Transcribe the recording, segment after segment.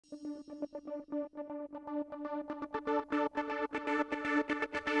The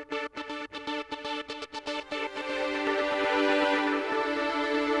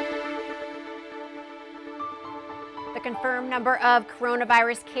confirmed number of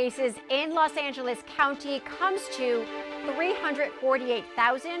coronavirus cases in Los Angeles County comes to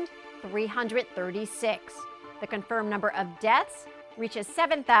 348,336. The confirmed number of deaths reaches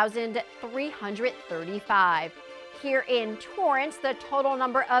 7,335. Here in Torrance, the total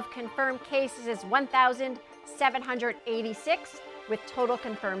number of confirmed cases is 1,786, with total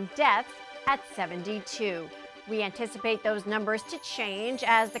confirmed deaths at 72. We anticipate those numbers to change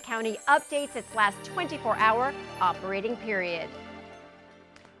as the county updates its last 24-hour operating period.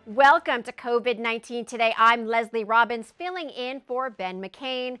 Welcome to COVID-19 Today. I'm Leslie Robbins, filling in for Ben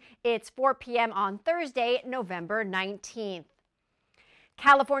McCain. It's 4 p.m. on Thursday, November 19th.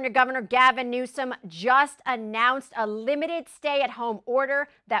 California Governor Gavin Newsom just announced a limited stay-at-home order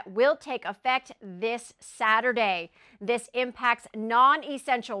that will take effect this Saturday. This impacts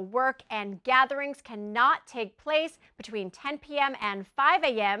non-essential work, and gatherings cannot take place between 10 p.m. and 5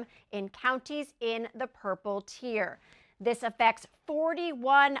 a.m. in counties in the purple tier. This affects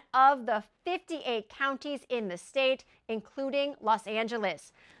 41 of the 58 counties in the state, including Los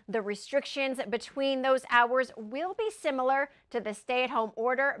Angeles. The restrictions between those hours will be similar to the stay-at-home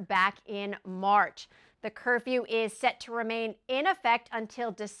order back in March. The curfew is set to remain in effect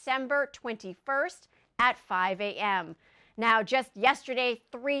until December 21st at 5 a.m. Now, just yesterday,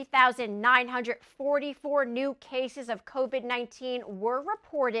 3,944 new cases of COVID-19 were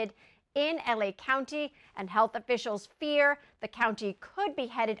reported in LA County, and health officials fear the county could be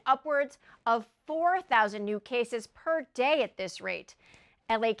headed upwards of 4,000 new cases per day at this rate.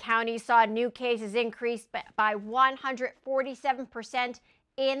 LA County saw new cases increase by 147%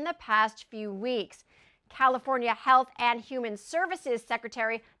 in the past few weeks. California Health and Human Services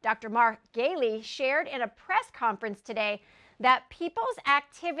Secretary Dr. Mark Galey shared in a press conference today that people's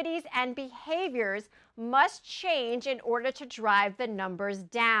activities and behaviors must change in order to drive the numbers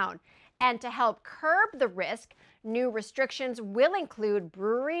down. And to help curb the risk, new restrictions will include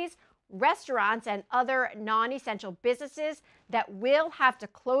breweries, restaurants, and other non-essential businesses that will have to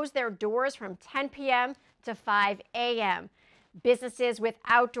close their doors from 10 p.m. to 5 a.m. Businesses with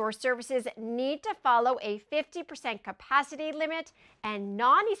outdoor services need to follow a 50% capacity limit, and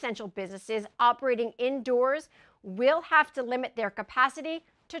non-essential businesses operating indoors will have to limit their capacity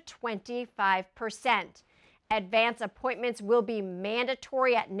to 25%. Advance appointments will be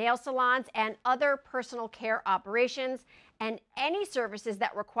mandatory at nail salons and other personal care operations, and any services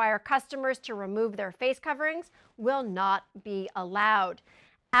that require customers to remove their face coverings will not be allowed.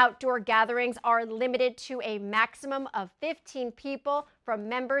 Outdoor gatherings are limited to a maximum of 15 people from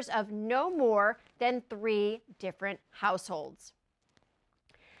members of no more than 3 different households.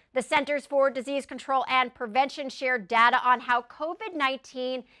 The Centers for Disease Control and Prevention shared data on how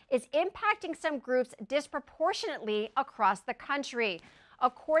COVID-19 is impacting some groups disproportionately across the country.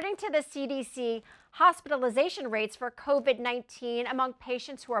 According to the CDC, hospitalization rates for COVID-19 among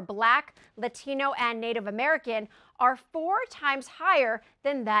patients who are Black, Latino, and Native American are 4 times higher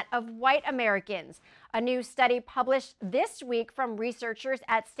than that of white Americans. A new study published this week from researchers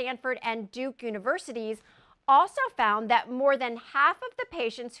at Stanford and Duke universities also found that more than half of the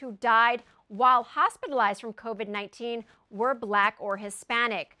patients who died while hospitalized from COVID-19 were Black or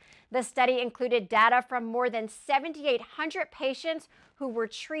Hispanic. The study included data from more than 7,800 patients who were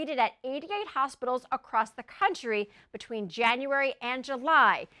treated at 88 hospitals across the country between January and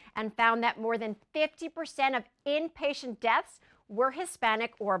July, and found that more than 50% of inpatient deaths were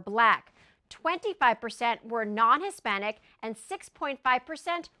Hispanic or Black. 25% were non-Hispanic, and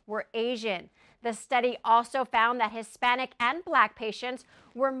 6.5% were Asian. The study also found that Hispanic and Black patients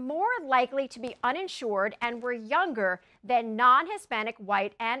were more likely to be uninsured and were younger than non-Hispanic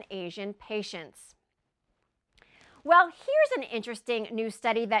white and Asian patients. Well, here's an interesting new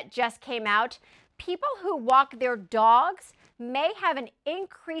study that just came out. People who walk their dogs may have an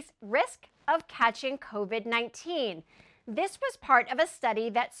increased risk of catching COVID-19. This was part of a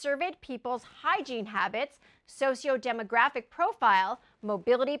study that surveyed people's hygiene habits, socio-demographic profile,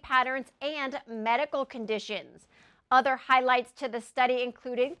 mobility patterns, and medical conditions. Other highlights to the study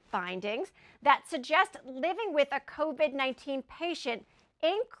included findings that suggest living with a COVID-19 patient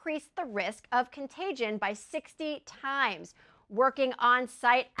increased the risk of contagion by 60 times. Working on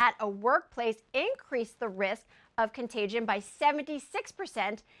site at a workplace increased the risk of contagion by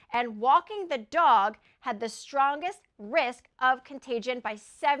 76%, and walking the dog had the strongest risk of contagion by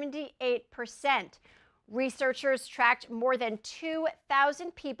 78%. Researchers tracked more than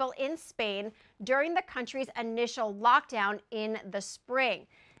 2,000 people in Spain during the country's initial lockdown in the spring.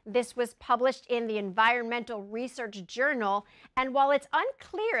 This was published in the Environmental Research Journal, and while it's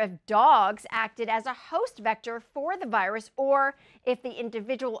unclear if dogs acted as a host vector for the virus or if the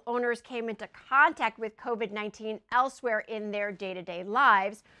individual owners came into contact with COVID-19 elsewhere in their day-to-day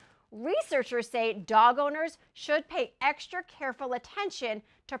lives, researchers say dog owners should pay extra careful attention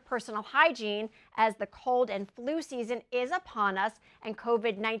to personal hygiene as the cold and flu season is upon us and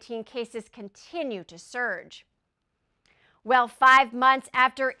COVID-19 cases continue to surge. Well, 5 months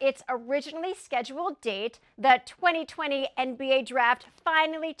after its originally scheduled date, the 2020 NBA Draft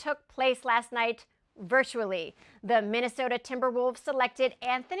finally took place last night virtually. The Minnesota Timberwolves selected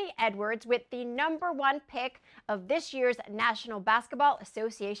Anthony Edwards with the #1 pick of this year's National Basketball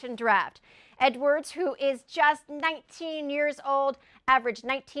Association Draft. Edwards, who is just 19 years old, averaged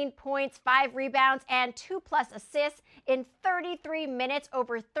 19 points, 5 rebounds, and 2+ assists in 33 minutes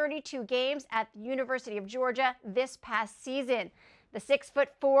over 32 games at the University of Georgia this past season. The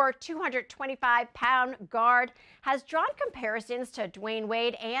 6'4", 225-pound guard has drawn comparisons to Dwayne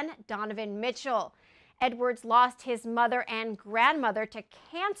Wade and Donovan Mitchell. Edwards lost his mother and grandmother to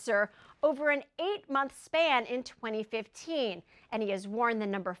cancer over an 8-month span in 2015, and he has worn the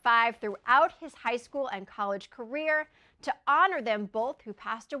 #5 throughout his high school and college career to honor them both, who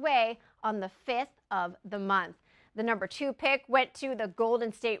passed away on the 5th of the month. The #2 pick went to the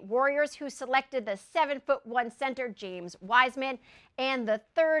Golden State Warriors, who selected the 7'1" center James Wiseman, and the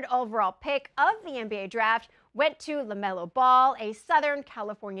 3rd overall pick of the NBA draft went to LaMelo Ball, a Southern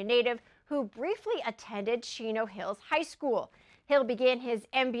California native who briefly attended Chino Hills High School. He'll begin his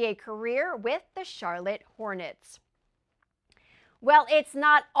NBA career with the Charlotte Hornets. Well, it's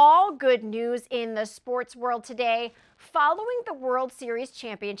not all good news in the sports world today. Following the World Series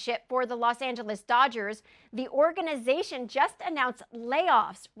championship for the Los Angeles Dodgers, the organization just announced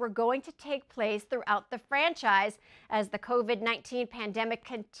layoffs were going to take place throughout the franchise as the COVID-19 pandemic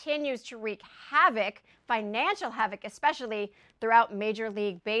continues to wreak havoc, financial havoc especially, throughout Major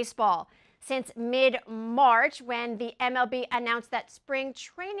League Baseball. Since mid-March, when the MLB announced that spring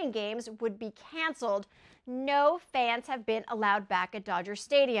training games would be canceled, no fans have been allowed back at Dodger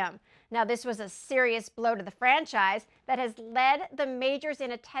Stadium. Now, this was a serious blow to the franchise that has led the majors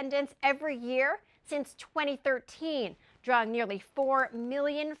in attendance every year since 2013, drawing nearly 4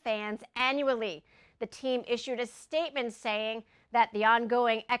 million fans annually. The team issued a statement saying that the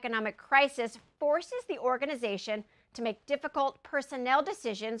ongoing economic crisis forces the organization to make difficult personnel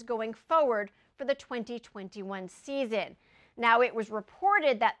decisions going forward for the 2021 season. Now, it was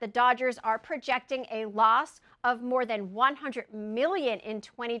reported that the Dodgers are projecting a loss of more than $100 million in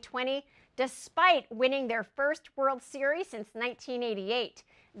 2020, despite winning their first World Series since 1988.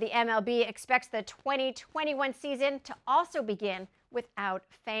 The MLB expects the 2021 season to also begin without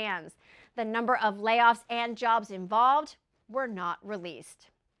fans. The number of layoffs and jobs involved were not released.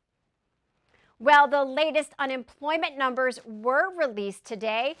 Well, the latest unemployment numbers were released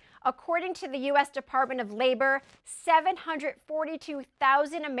today. According to the U.S. Department of Labor,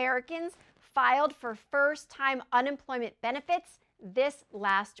 742,000 Americans filed for first-time unemployment benefits this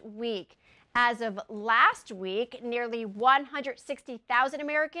last week. As of last week, nearly 160,000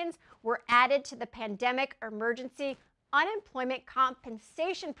 Americans were added to the Pandemic Emergency Unemployment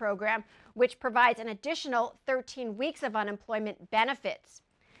Compensation Program, which provides an additional 13 weeks of unemployment benefits.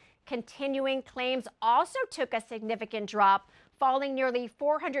 Continuing claims also took a significant drop, falling nearly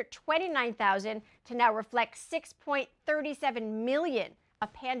 429,000 to now reflect 6.37 million, a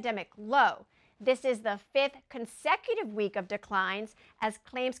pandemic low. This is the 5th consecutive week of declines as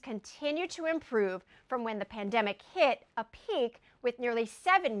claims continue to improve from when the pandemic hit a peak with nearly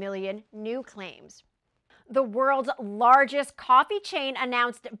 7 million new claims. The world's largest coffee chain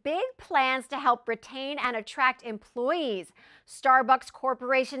announced big plans to help retain and attract employees. Starbucks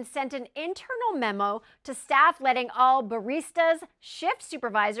Corporation sent an internal memo to staff letting all baristas, shift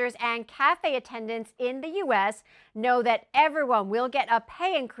supervisors, and cafe attendants in the U.S. know that everyone will get a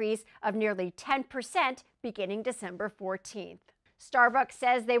pay increase of nearly 10% beginning December 14th. Starbucks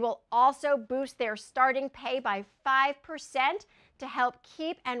says they will also boost their starting pay by 5% to help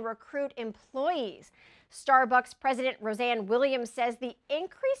keep and recruit employees. Starbucks President Roseanne Williams says the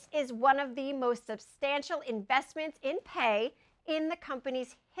increase is one of the most substantial investments in pay in the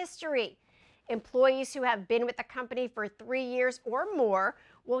company's history. Employees who have been with the company for 3 years or more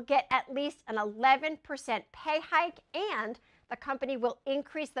will get at least an 11% pay hike, and the company will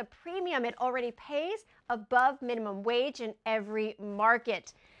increase the premium it already pays above minimum wage in every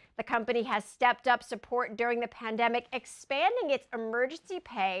market. The company has stepped up support during the pandemic, expanding its emergency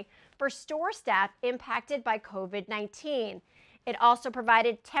pay for store staff impacted by COVID-19. It also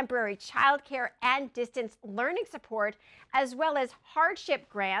provided temporary childcare and distance learning support, as well as hardship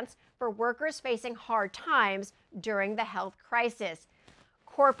grants for workers facing hard times during the health crisis.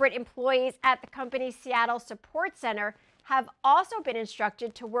 Corporate employees at the company's Seattle Support Center have also been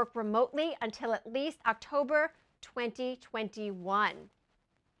instructed to work remotely until at least October 2021.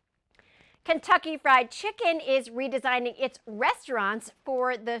 Kentucky Fried Chicken is redesigning its restaurants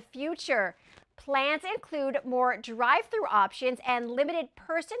for the future. Plans include more drive-through options and limited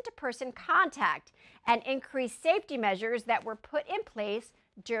person-to-person contact, and increased safety measures that were put in place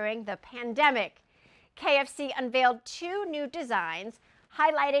during the pandemic. KFC unveiled 2 new designs,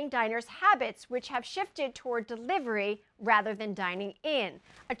 highlighting diners' habits, which have shifted toward delivery rather than dining in,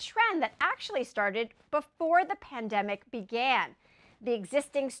 a trend that actually started before the pandemic began. The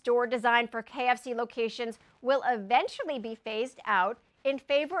existing store design for KFC locations will eventually be phased out in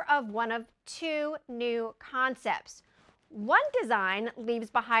favor of one of 2 new concepts. One design leaves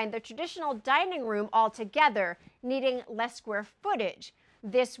behind the traditional dining room altogether, needing less square footage.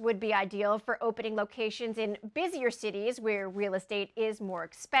 This would be ideal for opening locations in busier cities where real estate is more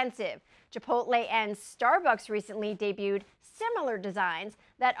expensive. Chipotle and Starbucks recently debuted similar designs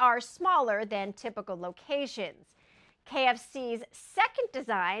that are smaller than typical locations. KFC's second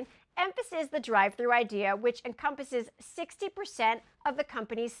design emphasizes the drive-through idea, which encompasses 60% of the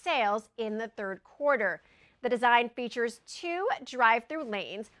company's sales in the third quarter. The design features 2 drive-through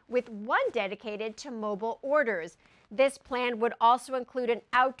lanes with 1 dedicated to mobile orders. This plan would also include an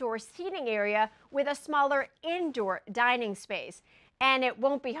outdoor seating area with a smaller indoor dining space. And it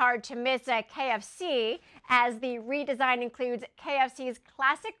won't be hard to miss a KFC, as the redesign includes KFC's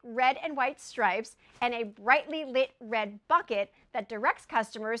classic red and white stripes and a brightly lit red bucket that directs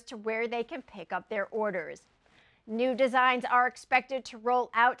customers to where they can pick up their orders. New designs are expected to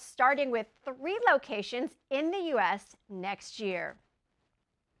roll out starting with 3 locations in the U.S. next year.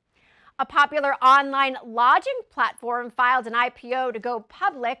 A popular online lodging platform filed an IPO to go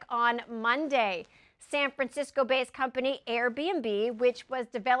public on Monday. San Francisco-based company Airbnb, which was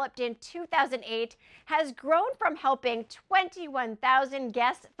developed in 2008, has grown from helping 21,000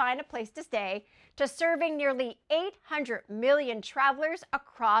 guests find a place to stay to serving nearly 800 million travelers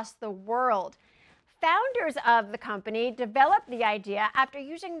across the world. Founders of the company developed the idea after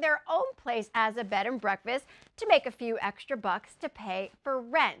using their own place as a bed and breakfast to make a few extra bucks to pay for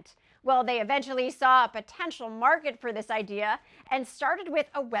rent. Well, they eventually saw a potential market for this idea and started with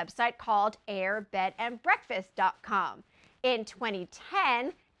a website called airbedandbreakfast.com. In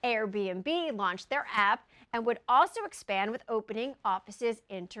 2010, Airbnb launched their app and would also expand with opening offices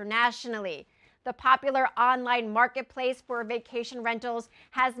internationally. The popular online marketplace for vacation rentals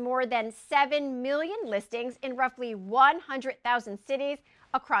has more than 7 million listings in roughly 100,000 cities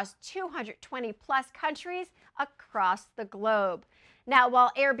across 220 plus countries across the globe. Now,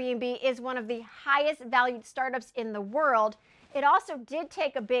 while Airbnb is one of the highest valued startups in the world, it also did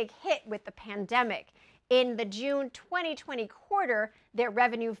take a big hit with the pandemic. In the June 2020 quarter, their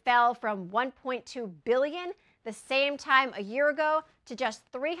revenue fell from $1.2 billion the same time a year ago to just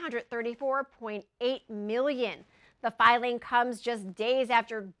 $334.8 million. The filing comes just days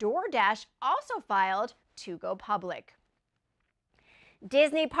after DoorDash also filed to go public.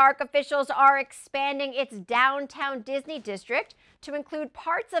 Disney park officials are expanding its downtown Disney district to include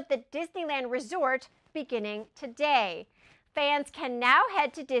parts of the Disneyland Resort beginning today. Fans can now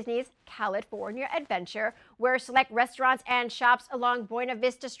head to Disney's California Adventure, where select restaurants and shops along Buena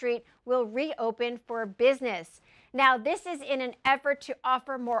Vista Street will reopen for business. Now, this is in an effort to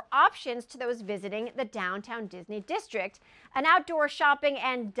offer more options to those visiting the downtown Disney district, an outdoor shopping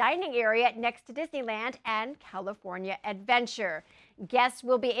and dining area next to Disneyland and California Adventure. Guests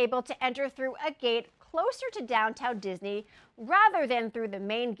will be able to enter through a gate closer to downtown Disney rather than through the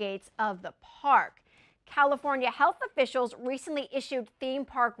main gates of the park. California health officials recently issued theme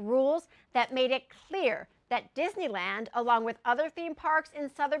park rules that made it clear that Disneyland, along with other theme parks in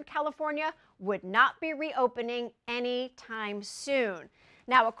Southern California, would not be reopening anytime soon.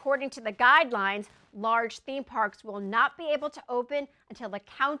 Now, according to the guidelines, large theme parks will not be able to open until the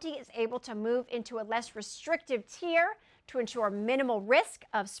county is able to move into a less restrictive tier to ensure minimal risk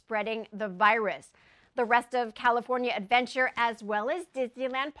of spreading the virus. The rest of California Adventure, as well as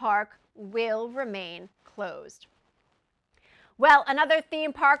Disneyland Park, will remain closed. Well, another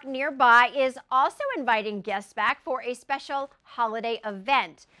theme park nearby is also inviting guests back for a special holiday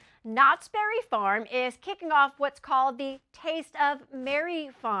event. Knott's Berry Farm is kicking off what's called the Taste of Merry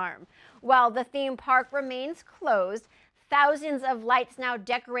Farm. While the theme park remains closed, thousands of lights now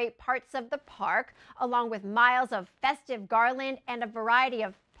decorate parts of the park, along with miles of festive garland and a variety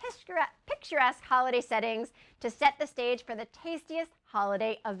of picturesque holiday settings to set the stage for the tastiest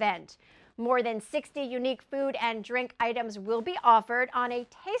holiday event. More than 60 unique food and drink items will be offered on a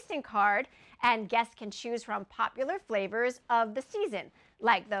tasting card, and guests can choose from popular flavors of the season,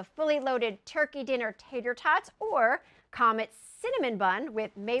 like the fully loaded turkey dinner tater tots or Comet's cinnamon bun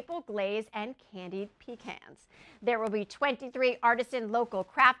with maple glaze and candied pecans. There will be 23 artisan local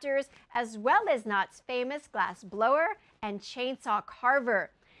crafters, as well as Knott's famous glass blower and chainsaw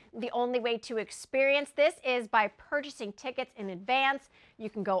carver. The only way to experience this is by purchasing tickets in advance. You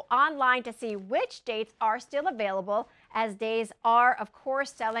can go online to see which dates are still available, as days are, of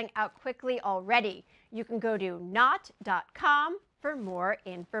course, selling out quickly already. You can go to knott.com for more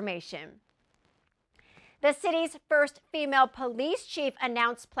information. The city's first female police chief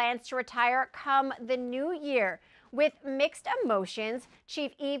announced plans to retire come the new year. With mixed emotions,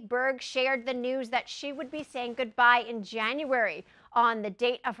 Chief Eve Berg shared the news that she would be saying goodbye in January, on the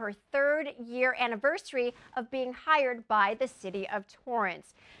date of her 3rd year anniversary of being hired by the city of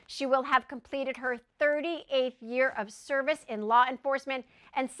Torrance. She will have completed her 38th year of service in law enforcement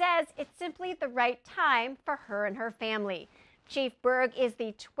and says it's simply the right time for her and her family. Chief Berg is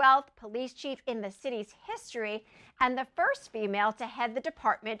the 12th police chief in the city's history and the first female to head the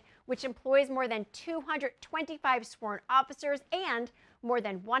department, which employs more than 225 sworn officers and more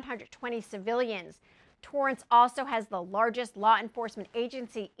than 120 civilians. Torrance also has the largest law enforcement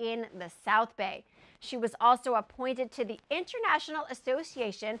agency in the South Bay. She was also appointed to the International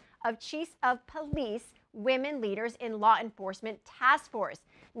Association of Chiefs of Police Women Leaders in Law Enforcement Task Force.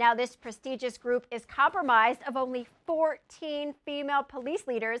 Now, this prestigious group is comprised of only 14 female police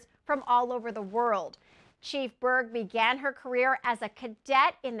leaders from all over the world. Chief Berg began her career as a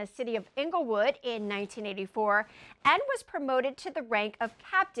cadet in the city of Inglewood in 1984 and was promoted to the rank of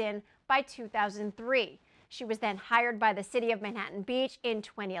captain by 2003. She was then hired by the city of Manhattan Beach in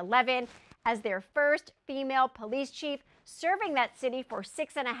 2011 as their first female police chief, serving that city for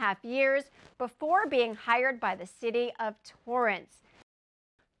 6.5 years before being hired by the city of Torrance.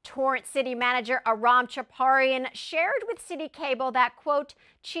 Torrance City Manager Aram Chaparian shared with City Cable that, quote,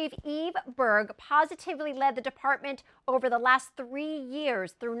 Chief Eve Berg positively led the department over the last 3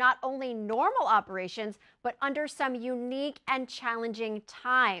 years through not only normal operations, but under some unique and challenging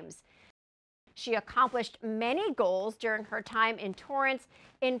times. She accomplished many goals during her time in Torrance,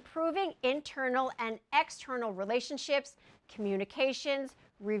 improving internal and external relationships, communications,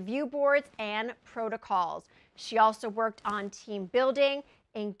 review boards, and protocols. She also worked on team building,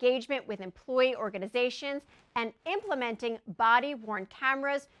 engagement with employee organizations, and implementing body-worn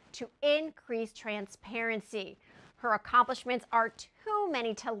cameras to increase transparency. Her accomplishments are too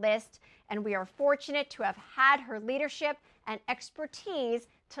many to list, and we are fortunate to have had her leadership and expertise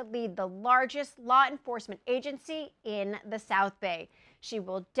to lead the largest law enforcement agency in the South Bay. She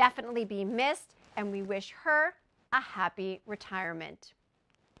will definitely be missed, and we wish her a happy retirement.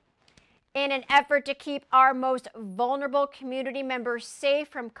 In an effort to keep our most vulnerable community members safe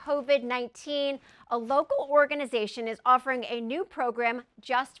from COVID-19, a local organization is offering a new program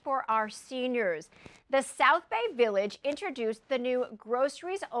just for our seniors. The South Bay Village introduced the new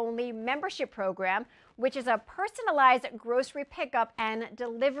Groceries Only membership program, which is a personalized grocery pickup and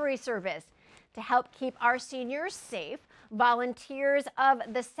delivery service. To help keep our seniors safe, volunteers of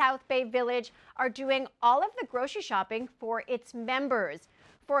the South Bay Village are doing all of the grocery shopping for its members.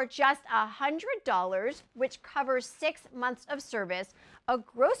 For just $100, which covers 6 months of service, a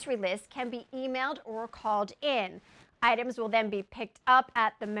grocery list can be emailed or called in. Items will then be picked up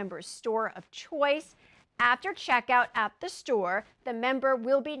at the member's store of choice. After checkout at the store, the member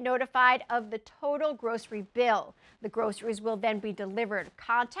will be notified of the total grocery bill. The groceries will then be delivered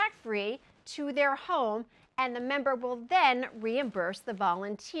contact-free to their home, and the member will then reimburse the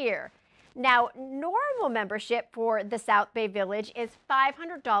volunteer. Now, normal membership for the South Bay Village is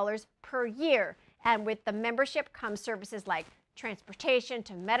 $500 per year, and with the membership comes services like transportation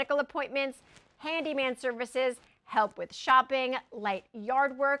to medical appointments, handyman services, help with shopping, light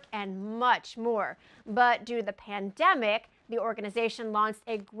yard work, and much more. But due to the pandemic, the organization launched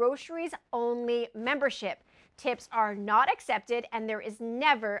a groceries-only membership. Tips are not accepted, and there is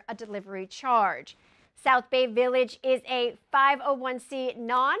never a delivery charge. South Bay Village is a 501c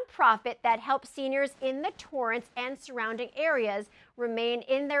nonprofit that helps seniors in the Torrance and surrounding areas remain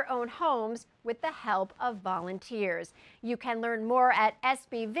in their own homes with the help of volunteers. You can learn more at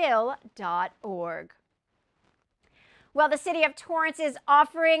sbville.org. Well, the city of Torrance is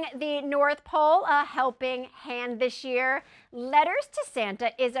offering the North Pole a helping hand this year. Letters to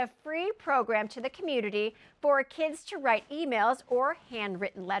Santa is a free program to the community for kids to write emails or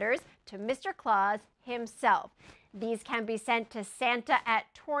handwritten letters to Mr. Claus himself. These can be sent to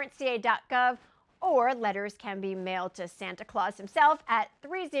santa@torranceca.gov, or letters can be mailed to Santa Claus himself at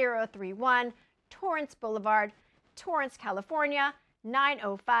 3031 Torrance Boulevard, Torrance, California,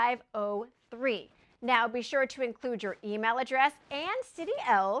 90503. Now be sure to include your email address, and City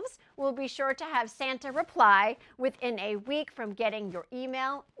Elves will be sure to have Santa reply within a week from getting your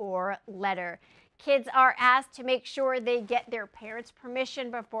email or letter. Kids are asked to make sure they get their parents' permission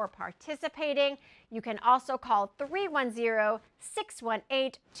before participating. You can also call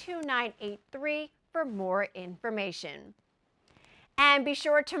 310-618-2983 for more information. And be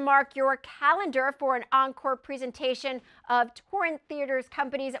sure to mark your calendar for an encore presentation of Torrance Theater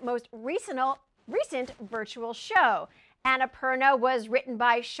Company's most recent virtual show. Annapurna was written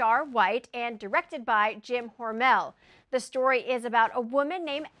by Shar White and directed by Jim Hormel. The story is about a woman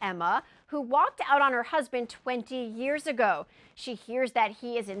named Emma who walked out on her husband 20 years ago. She hears that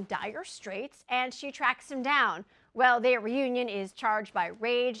he is in dire straits and she tracks him down. Well, their reunion is charged by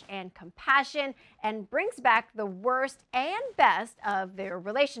rage and compassion and brings back the worst and best of their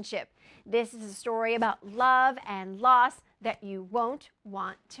relationship. This is a story about love and loss that you won't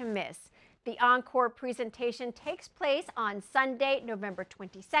want to miss. The encore presentation takes place on Sunday, November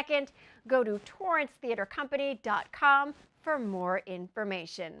 22nd. Go to torrancetheatercompany.com for more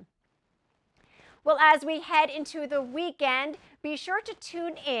information. Well, as we head into the weekend, be sure to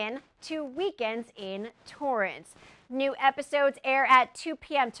tune in to Weekends in Torrance. New episodes air at 2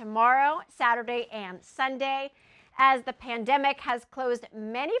 p.m. tomorrow, Saturday and Sunday. As the pandemic has closed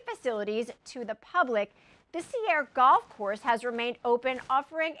many facilities to the public, the Sierra Golf Course has remained open,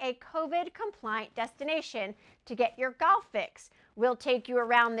 offering a COVID-compliant destination to get your golf fix. We'll take you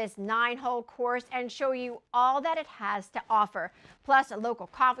around this 9-hole course and show you all that it has to offer. Plus, a local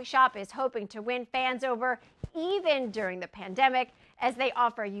coffee shop is hoping to win fans over even during the pandemic, as they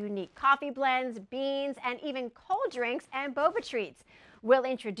offer unique coffee blends, beans, and even cold drinks and boba treats. We'll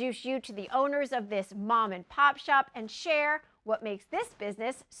introduce you to the owners of this mom and pop shop and share what makes this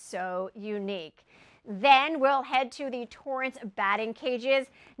business so unique. Then we'll head to the Torrance batting cages.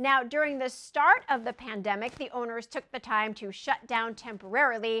 Now, during the start of the pandemic, the owners took the time to shut down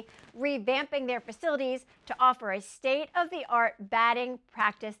temporarily, revamping their facilities to offer a state-of-the-art batting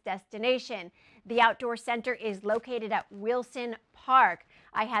practice destination. The outdoor center is located at Wilson Park.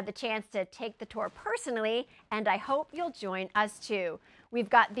 I had the chance to take the tour personally, and I hope you'll join us too. We've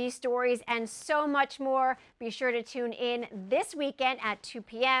got these stories and so much more. Be sure to tune in this weekend at 2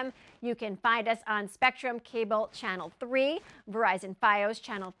 p.m. You can find us on Spectrum Cable Channel 3, Verizon Fios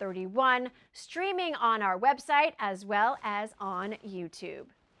Channel 31, streaming on our website as well as on YouTube.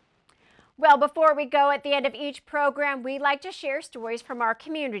 Well, before we go, at the end of each program, we like to share stories from our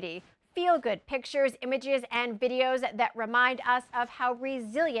community. Feel-good pictures, images, and videos that remind us of how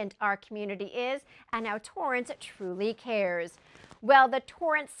resilient our community is and how Torrance truly cares. Well, the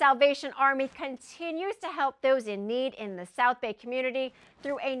Torrance Salvation Army continues to help those in need in the South Bay community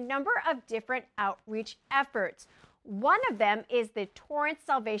through a number of different outreach efforts. One of them is the Torrance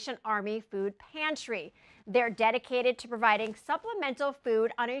Salvation Army Food Pantry. They're dedicated to providing supplemental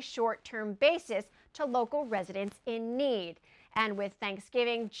food on a short-term basis to local residents in need. And with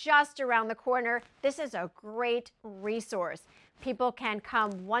Thanksgiving just around the corner, this is a great resource. People can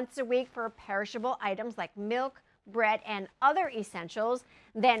come once a week for perishable items like milk, bread, and other essentials,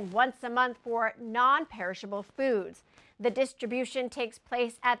 then once a month for non-perishable foods. The distribution takes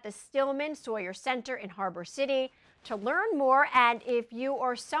place at the Stillman Sawyer Center in Harbor City. To learn more, and if you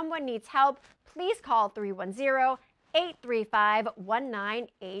or someone needs help, please call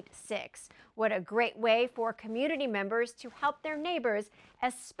 310-835-1986. What a great way for community members to help their neighbors,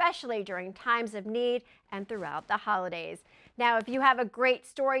 especially during times of need and throughout the holidays. Now, if you have a great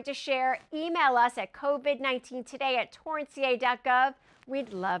story to share, email us at covid19today@torranceca.gov.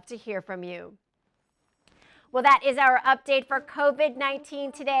 We'd love to hear from you. Well, that is our update for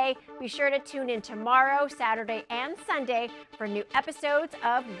COVID-19 today. Be sure to tune in tomorrow, Saturday, and Sunday for new episodes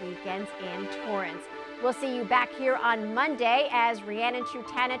of Weekends in Torrance. We'll see you back here on Monday as Rhiannon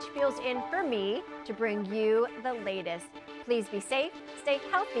Trutanich fills in for me to bring you the latest. Please be safe, stay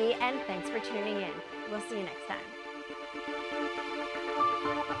healthy, and thanks for tuning in. We'll see you next time.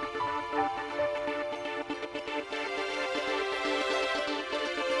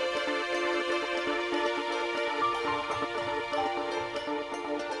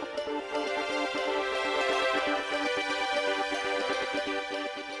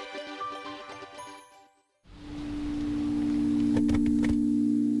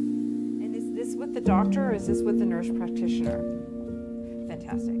 With the doctor, or is this with the nurse practitioner?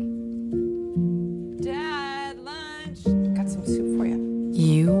 Fantastic. Dad, lunch. Got some soup for you.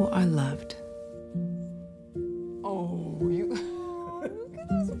 You are loved. Oh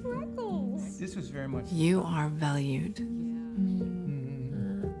is very much. You are valued.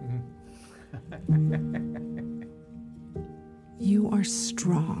 You are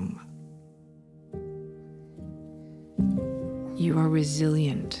strong. You are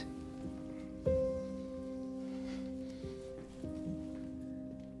resilient.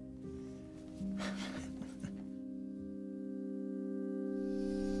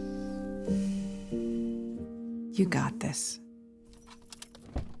 You got this.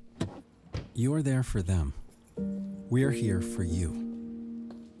 You're there for them. We're here for you.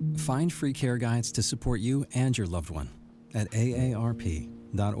 Find free care guides to support you and your loved one at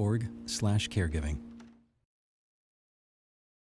aarp.org/caregiving.